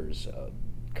teachers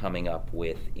coming up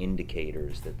with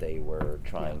indicators that they were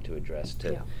trying to address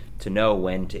to know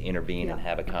when to intervene and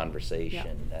have a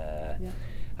conversation.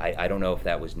 I don't know if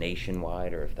that was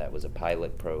nationwide or if that was a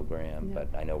pilot program,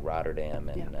 but I know Rotterdam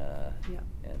and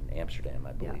Amsterdam,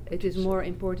 I believe. It is more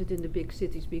important in the big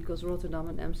cities because Rotterdam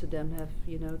and Amsterdam have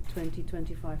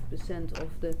 20-25% of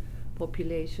the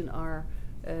population are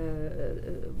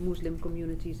Muslim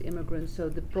communities, immigrants, so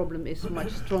the problem is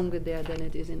much stronger there than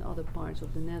it is in other parts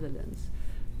of the Netherlands.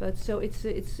 But so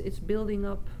it's building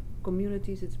up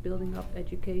communities, it's building up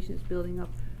education, it's building up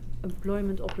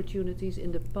employment opportunities.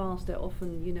 In the past, there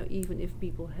often, even if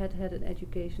people had an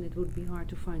education, it would be hard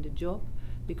to find a job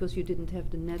because you didn't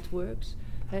have the networks.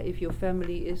 If your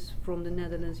family is from the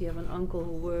Netherlands, you have an uncle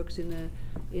who works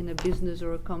in a business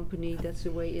or a company, that's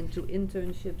a way into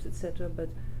internships, etc. But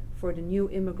for the new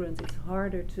immigrants, it's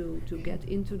harder to get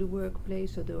into the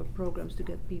workplace, so there are programs to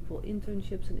get people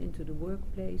internships and into the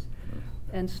workplace.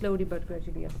 And slowly but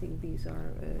gradually, I think these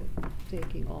are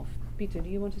taking off. Peter, do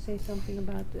you want to say something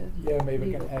about the maybe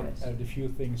I legal can press? add a few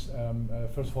things.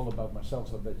 First of all, about myself,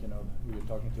 so that you know who you're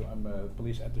talking to. I'm a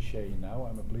police attaché now.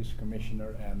 I'm a police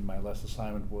commissioner, and my last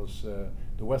assignment was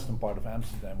the western part of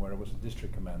Amsterdam, where I was a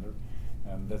district commander.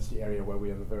 That's the area where we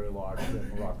have a very large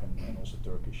Moroccan and also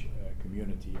Turkish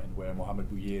community, and where Mohamed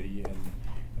Bouyeri and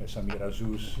Samir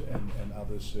Azouz and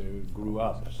others grew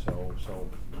up. So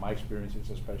my experience is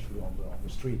especially on the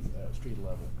street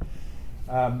level.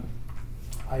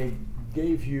 I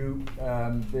gave you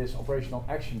this operational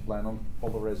action plan on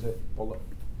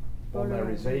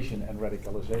polarization and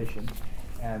radicalization.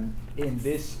 And in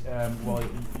this,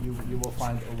 you will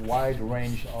find a wide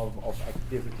range of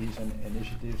activities and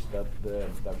initiatives that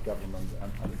that government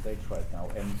undertakes right now.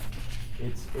 And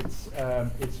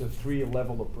it's a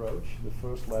three-level approach. The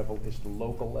first level is the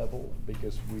local level,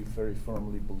 because we very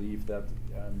firmly believe that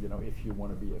if you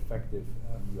want to be effective,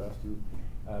 you have to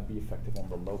be effective on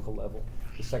the local level.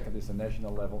 The second is the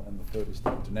national level, and the third is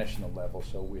the international level.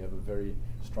 So we have a very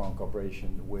strong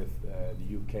cooperation with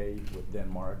the UK, with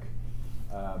Denmark.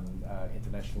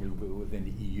 Internationally within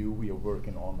the EU, we are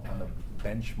working on a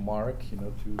benchmark,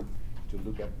 to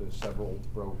look at the several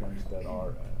programs that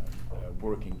are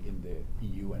working in the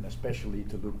EU, and especially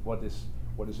to look what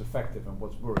is effective and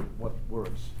what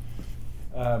works.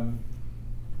 And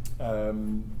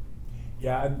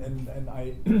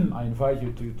I I invite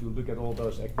you to look at all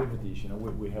those activities.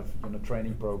 We have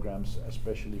training programs,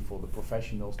 especially for the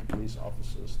professionals, the police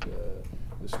officers,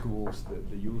 the schools,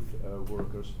 the youth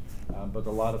workers. But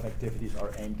a lot of activities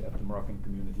are aimed at the Moroccan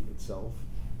community itself,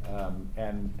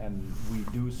 and we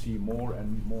do see more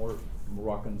and more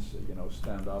Moroccans,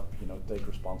 stand up, take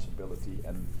responsibility,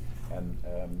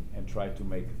 and try to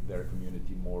make their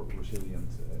community more resilient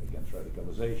against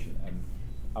radicalization. And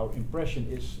our impression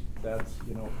is that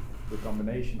the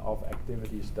combination of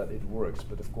activities, that it works.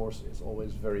 But of course, it's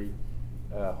always very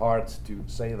hard to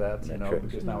say that,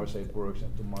 because now I say it works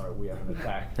and tomorrow we have an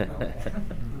attack.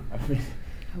 I mean,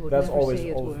 that's always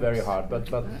very hard. But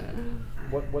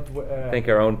what I think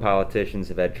our own politicians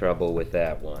have had trouble with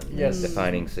that one. Yes.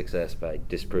 Defining success by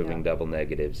disproving double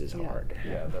negatives is hard.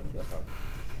 Yeah, that's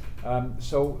hard.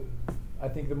 So I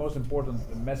think the most important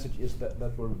message is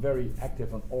that we're very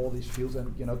active on all these fields.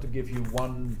 And to give you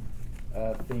one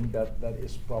thing that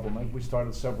is problematic, we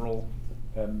started several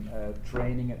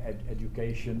training and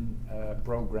education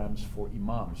programs for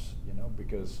imams.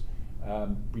 Because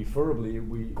preferably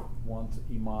we want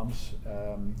imams,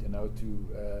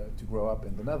 to grow up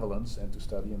in the Netherlands and to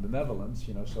study in the Netherlands,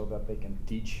 so that they can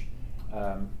teach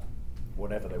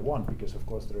whatever they want. Because of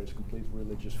course there is complete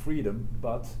religious freedom,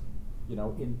 but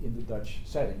in the Dutch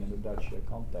setting, in the Dutch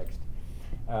context,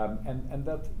 and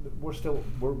that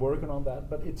we're working on that,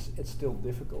 but it's still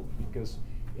difficult, because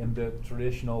in the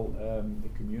traditional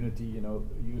community,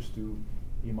 used to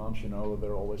imams,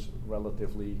 they're always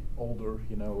relatively older,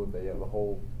 they have a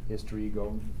whole history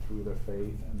going through their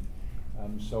faith,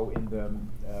 and so in the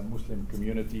Muslim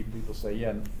community, people say,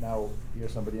 now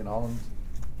here's somebody in Holland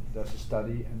does a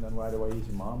study, and then right away he's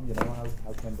imam.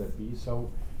 How can that be? So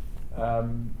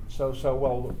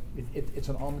it's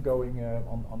an ongoing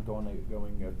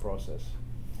process.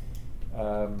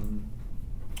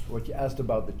 What you asked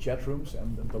about the chat rooms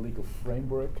and the legal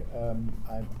framework,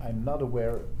 I'm not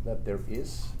aware that there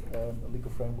is a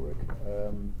legal framework,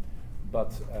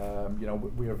 but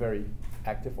we are very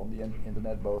active on the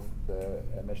internet, both the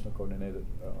National Coordinator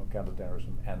on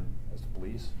Counterterrorism and as the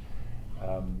police.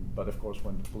 But of course,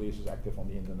 when the police is active on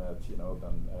the internet,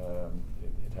 then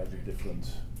it has a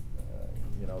different.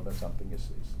 That something is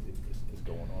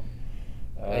going on.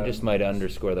 I just might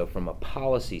underscore, though, from a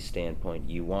policy standpoint,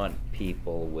 you want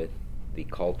people with the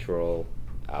cultural,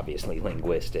 obviously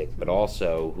linguistic, but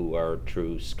also who are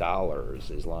true scholars,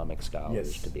 Islamic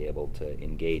scholars, to be able to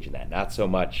engage in that. Not so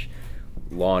much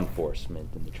law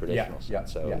enforcement in the traditional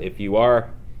sense. So if you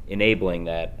are enabling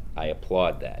that, I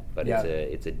applaud that. But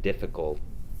it's a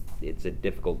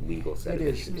difficult legal set of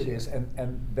issues. It is,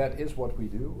 and that is what we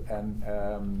do, and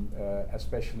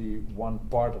especially one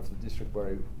part of the district where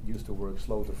I used to work,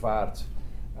 Slotervaart,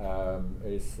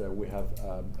 is we have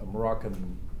a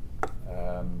Moroccan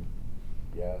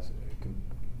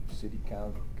city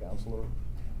councillor.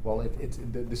 Well,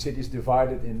 the city is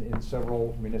divided in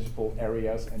several municipal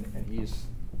areas, and he is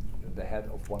the head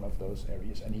of one of those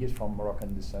areas, and he is from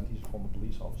Moroccan descent. He's a former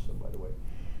police officer, by the way.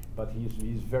 But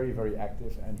he's very, very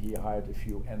active, and he hired a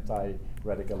few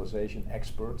anti-radicalization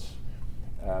experts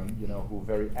who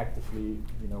very actively,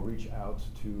 reach out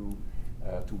to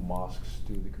mosques,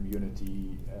 to the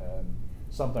community,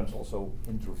 sometimes also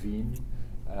intervene.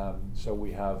 So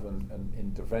we have an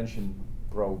intervention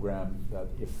program that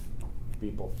if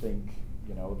people think,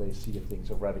 they see things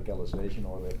of radicalization,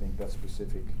 or they think that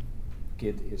specific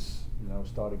kid is,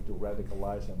 starting to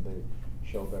radicalize and they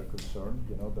show their concern,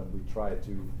 then we try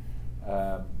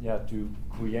to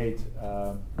create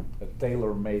a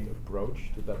tailor-made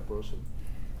approach to that person,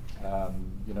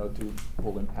 to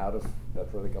pull him out of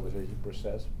that radicalization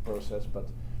process. But,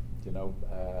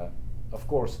 of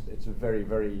course, it's a very,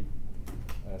 very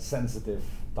sensitive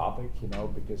topic,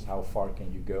 because how far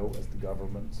can you go as the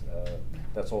government?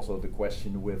 That's also the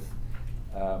question with,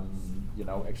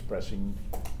 expressing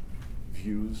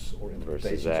views or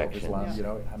interpretations of Islam.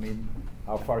 Yeah.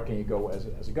 How far can you go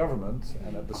as a government,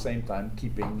 and at the same time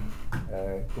keeping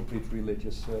complete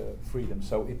religious freedom?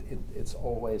 So it's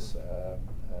always a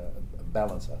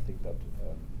balance, I think, that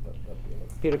we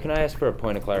have. Peter, can I ask for a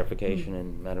point of clarification,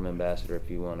 and Madam Ambassador, if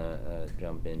you want to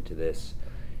jump into this?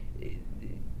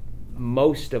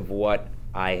 Most of what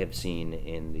I have seen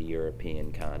in the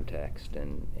European context,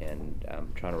 and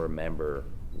I'm trying to remember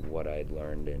what I'd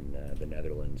learned in the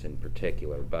Netherlands in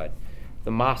particular, but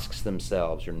the mosques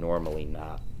themselves are normally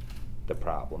not the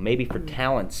problem. Maybe for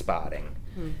talent spotting,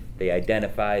 they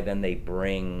identify, then they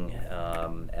bring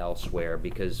elsewhere,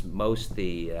 because most of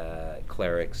the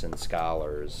clerics and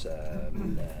scholars,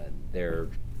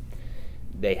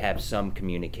 they have some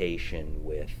communication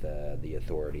with the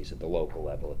authorities at the local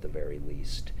level at the very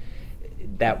least.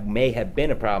 That may have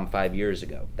been a problem 5 years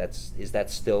ago. Is that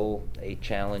still a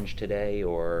challenge today,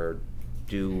 or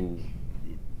do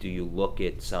you look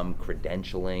at some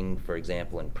credentialing, for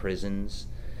example, in prisons,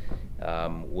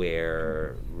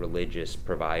 where religious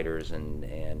providers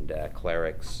and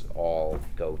clerics all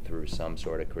go through some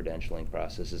sort of credentialing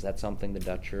process? Is that something the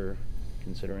Dutch are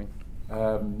considering?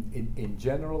 In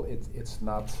general, it's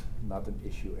not an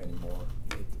issue anymore.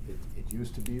 It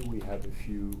used to be. We had a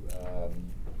few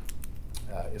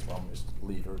Islamist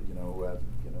leader,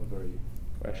 very.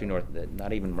 Actually,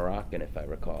 not even Moroccan, if I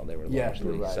recall. They were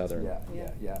largely right. southern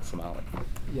Somali.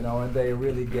 Somali. And they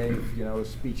really gave,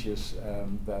 speeches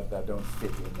that don't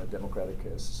fit in a democratic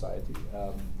society.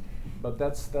 But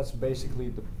that's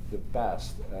basically the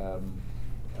past.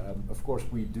 Of course,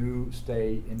 we do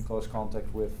stay in close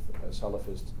contact with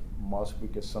Salafist mosque,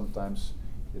 because sometimes,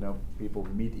 people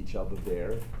meet each other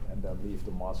there and then leave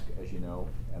the mosque, as you know,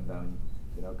 and then,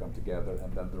 come together,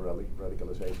 and then the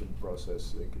radicalization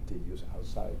process continues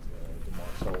outside the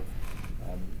mosque. So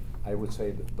I would say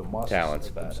that the mosques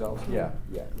themselves,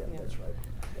 that's right.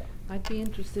 Yeah. I'd be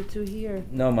interested to hear.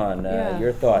 Noman,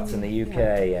 your thoughts in the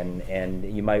UK, and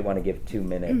you might want to give 2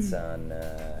 minutes on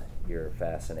your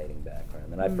fascinating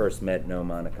background. And I first met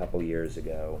Noman a couple years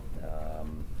ago.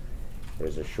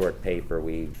 There's a short paper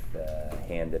we've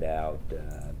handed out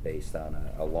based on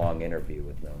a long interview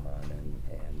with Noman,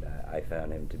 and I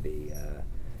found him to be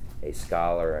a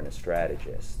scholar and a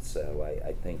strategist. So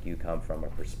I think you come from a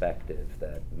perspective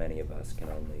that many of us can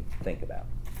only think about.